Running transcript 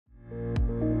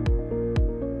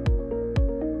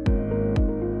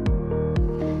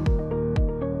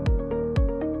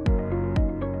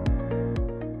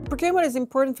Procurement is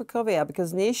important for Covéa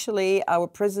because initially our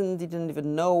president didn't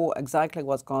even know exactly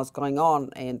what was going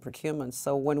on in procurement.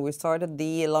 So when we started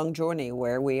the long journey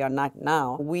where we are not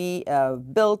now, we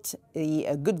built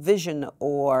a good vision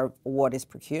of what is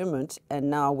procurement, and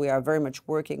now we are very much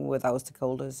working with our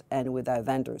stakeholders and with our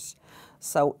vendors.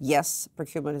 So yes,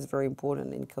 procurement is very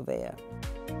important in Covéa.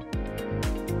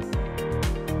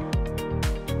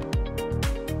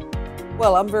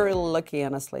 Well, I'm very lucky,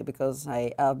 honestly, because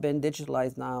I've been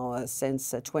digitalized now since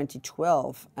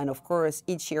 2012. And of course,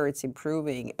 each year it's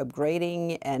improving,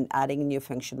 upgrading and adding new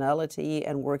functionality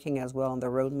and working as well on the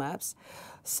roadmaps.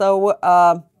 So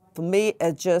for me,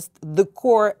 it's just the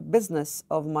core business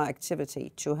of my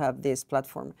activity to have this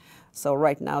platform. So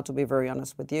right now, to be very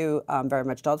honest with you, I'm very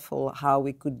much doubtful how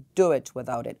we could do it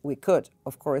without it. We could,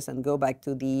 of course, and go back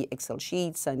to the Excel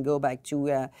sheets and go back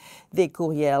to the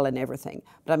courriel and everything.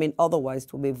 But I mean, otherwise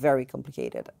it will be very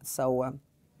complicated. So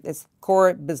it's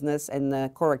core business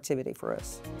and core activity for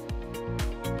us.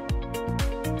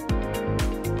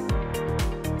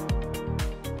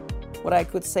 What I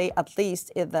could say at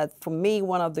least is that for me,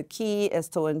 one of the key is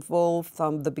to involve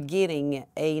from the beginning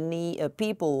any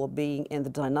people being in the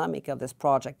dynamic of this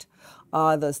project,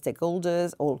 the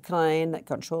stakeholders, all kind,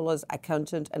 controllers,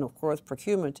 accountant, and of course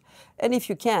procurement. And if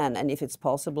you can, and if it's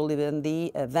possible, even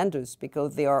the vendors,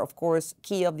 because they are of course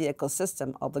key of the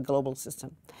ecosystem of the global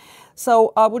system.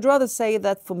 So I would rather say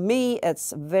that for me,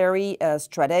 it's very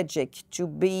strategic to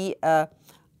be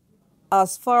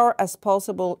as far as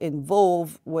possible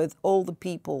involved with all the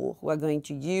people who are going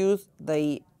to use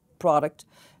the product.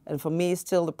 And for me,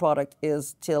 still the product is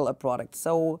still a product.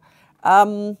 So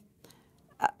I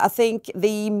think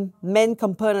the main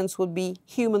components would be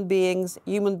human beings,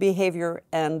 human behavior,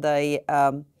 and they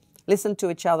listen to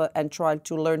each other and try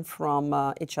to learn from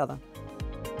each other.